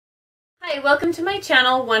Hi, welcome to my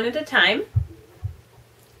channel One at a Time.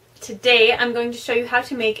 Today I'm going to show you how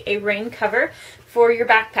to make a rain cover for your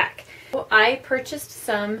backpack. I purchased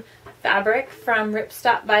some fabric from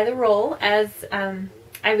Ripstop by the Roll as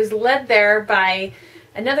I was led there by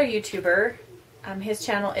another YouTuber. His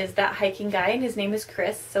channel is That Hiking Guy and his name is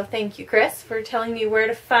Chris. So thank you, Chris, for telling me where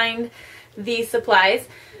to find these supplies.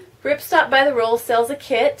 Ripstop by the Roll sells a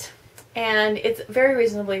kit and it's very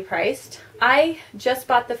reasonably priced. I just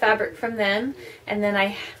bought the fabric from them and then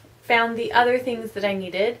I found the other things that I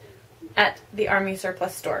needed at the Army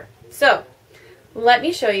Surplus store. So let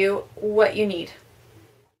me show you what you need.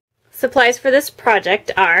 Supplies for this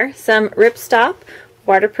project are some Ripstop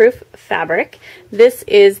waterproof fabric. This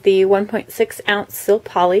is the 1.6 ounce silk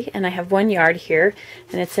poly and I have 1 yard here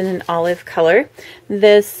and it's in an olive color.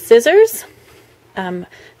 The scissors,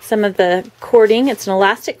 some of the cording, it's an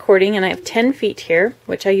elastic cording and I have 10 feet here,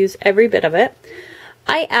 which I use every bit of it.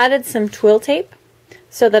 I added some twill tape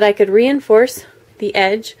so that I could reinforce the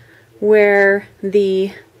edge where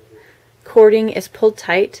the cording is pulled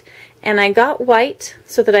tight, and I got white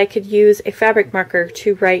so that I could use a fabric marker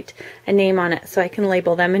to write a name on it so I can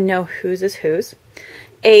label them and know whose is whose.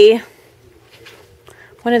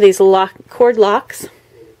 One of these cord locks,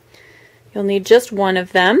 you'll need just one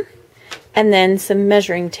of them, and then some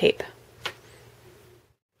measuring tape.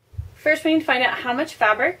 First we need to find out how much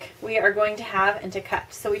fabric we are going to have and to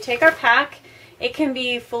cut. So we take our pack. It can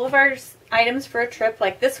be full of our items for a trip,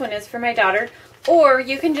 like this one is for my daughter, or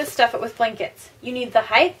you can just stuff it with blankets. You need the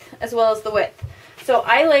height as well as the width. So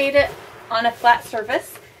I laid it on a flat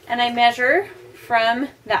surface and I measure from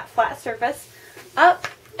that flat surface up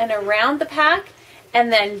and around the pack and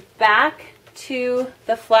then back to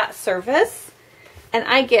the flat surface, and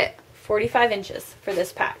I get 45 inches for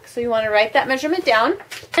this pack. So you want to write that measurement down.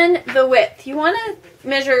 And the width, you want to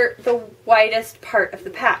measure the widest part of the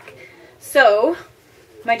pack. So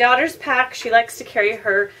my daughter's pack, she likes to carry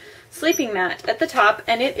her sleeping mat at the top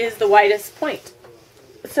and it is the widest point.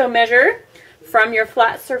 So measure from your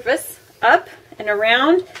flat surface up and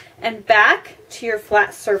around and back to your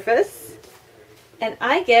flat surface, and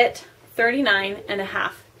I get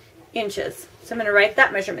 39.5 inches. So I'm going to write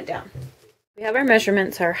that measurement down. We have our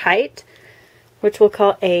measurements, our height, which we'll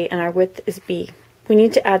call A, and our width is B. We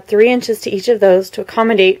need to add 3 inches to each of those to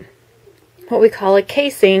accommodate what we call a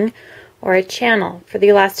casing or a channel for the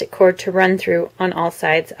elastic cord to run through on all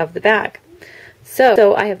sides of the bag.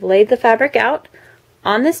 So I have laid the fabric out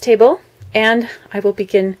on this table and I will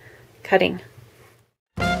begin cutting.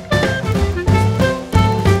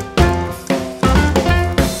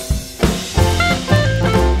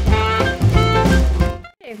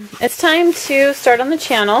 It's time to start on the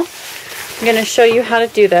channel. I'm going to show you how to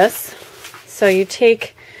do this. So you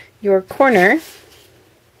take your corner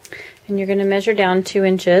and you're going to measure down 2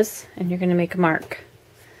 inches and you're going to make a mark.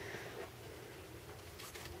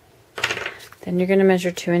 Then you're going to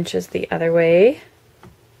measure 2 inches the other way,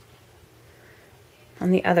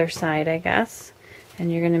 on the other side I guess,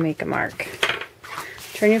 and you're going to make a mark.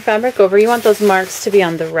 Turn your fabric over. You want those marks to be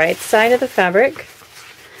on the right side of the fabric,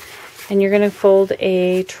 and you're going to fold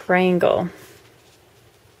a triangle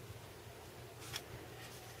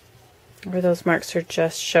where those marks are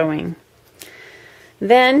just showing.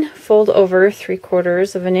 Then fold over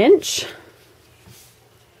 3/4 of an inch,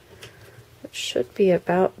 which should be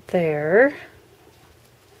about there.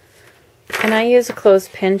 And I use a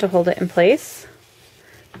clothespin to hold it in place.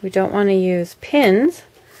 We don't want to use pins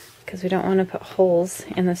because we don't want to put holes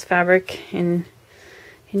in this fabric in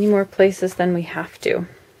any more places than we have to.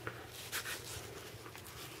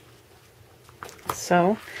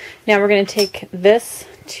 So now we're going to take this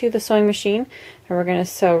to the sewing machine and we're going to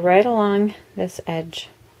sew right along this edge.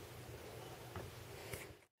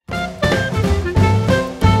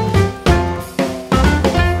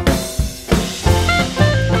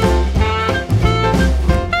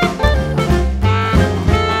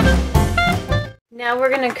 Now we're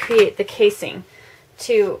going to create the casing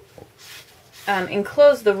to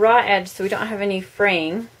enclose the raw edge so we don't have any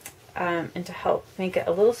fraying, and to help make it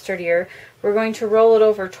a little sturdier. We're going to roll it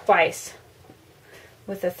over twice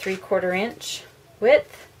with a 3/4 inch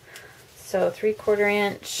width. So 3/4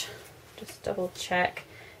 inch, just double check.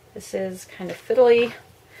 This is kind of fiddly.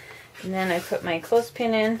 And then I put my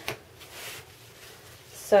clothespin in.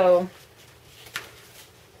 So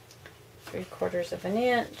 3/4 of an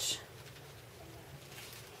inch.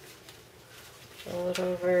 Roll it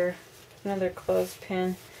over, another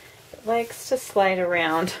clothespin. It likes to slide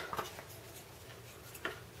around.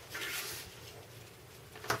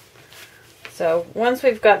 So once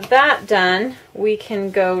we've got that done, we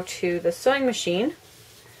can go to the sewing machine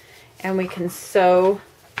and we can sew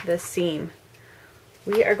the seam.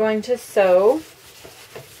 We are going to sew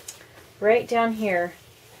right down here,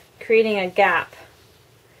 creating a gap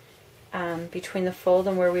between the fold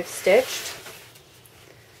and where we've stitched,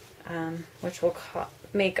 which will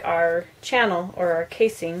make our channel or our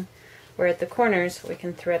casing, where at the corners we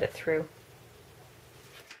can thread it through.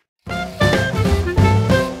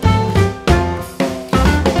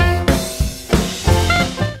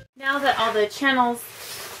 Now that all the channels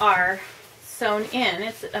are sewn in,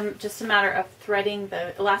 it's just a matter of threading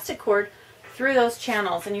the elastic cord through those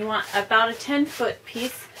channels, and you want about a 10-foot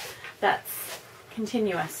piece that's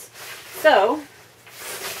continuous. So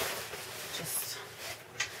just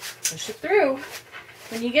push it through.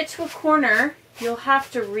 When you get to a corner, you'll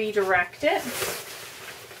have to redirect it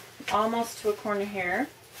almost to a corner here.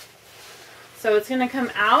 So it's going to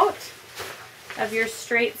come out of your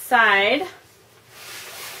straight side,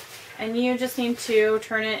 and you just need to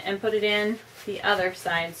turn it and put it in the other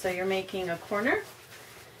side. So you're making a corner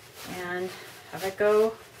and have it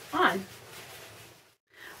go on.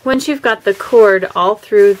 Once you've got the cord all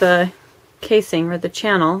through the casing or the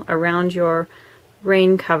channel around your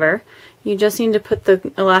rain cover, you just need to put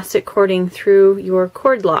the elastic cording through your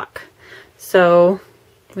cord lock. So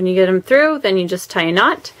when you get them through, then you just tie a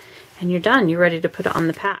knot and you're done. You're ready to put it on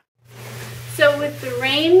the pack. So with the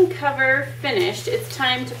rain cover finished, it's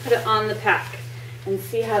time to put it on the pack and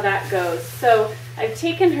see how that goes. So I've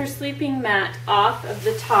taken her sleeping mat off of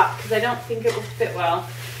the top because I don't think it will fit well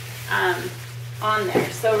on there.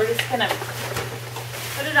 So we're just gonna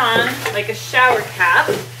put it on like a shower cap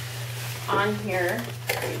on here.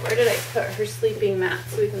 Where did I put her sleeping mat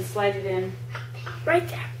so we can slide it in? Right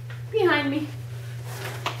there, behind me.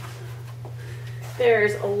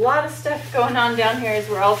 There's a lot of stuff going on down here as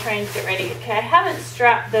we're all trying to get ready. Okay, I haven't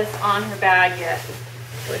strapped this on her bag yet,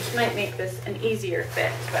 which might make this an easier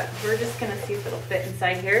fit, but we're just gonna see if it'll fit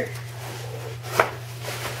inside here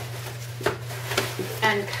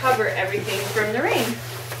and cover everything from the rain.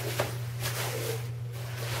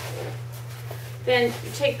 Then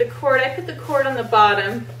you take the cord, I put the cord on the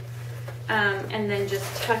bottom, and then just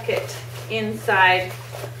tuck it inside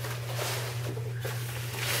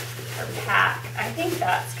our pack. I think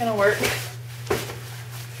that's gonna work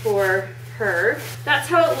for her. That's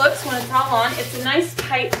how it looks when it's all on. It's a nice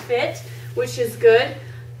tight fit, which is good.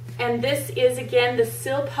 And this is, again, the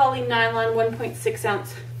Sil Poly Nylon 1.6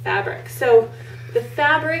 ounce fabric. So the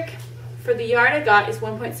fabric for the yard I got is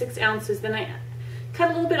 1.6 ounces. Then I cut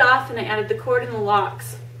a little bit off and I added the cord and the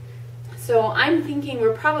locks. So I'm thinking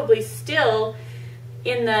we're probably still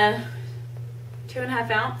in the 2.5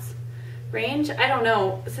 ounce range. I don't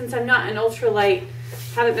know, since I'm not an ultralight,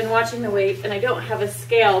 haven't been watching the weight, and I don't have a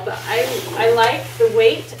scale, but I like the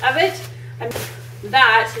weight of it.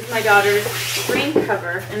 That is my daughter's rain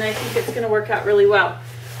cover, and I think it's going to work out really well.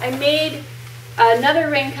 I made another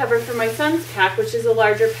rain cover for my son's pack, which is a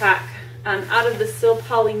larger pack, out of the Sil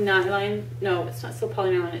Poly Nylon. No, it's not Sil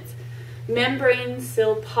Poly Nylon, it's Membrane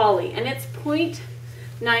Sil Poly, and it's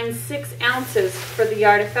 0.96 ounces for the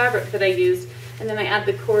yard of fabric that I used, and then I add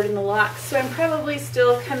the cord and the locks. So I'm probably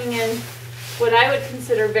still coming in what I would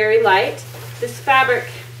consider very light. This fabric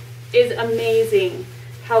is amazing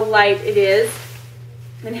how light it is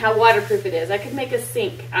and how waterproof it is. I could make a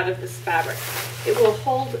sink out of this fabric. It will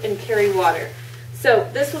hold and carry water. So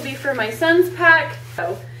this will be for my son's pack.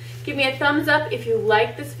 So give me a thumbs up if you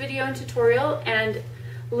like this video and tutorial, and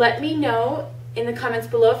let me know in the comments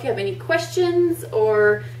below if you have any questions,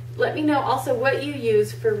 or let me know also what you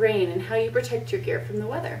use for rain and how you protect your gear from the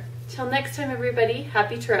weather. Till next time, everybody,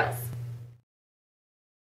 happy trails.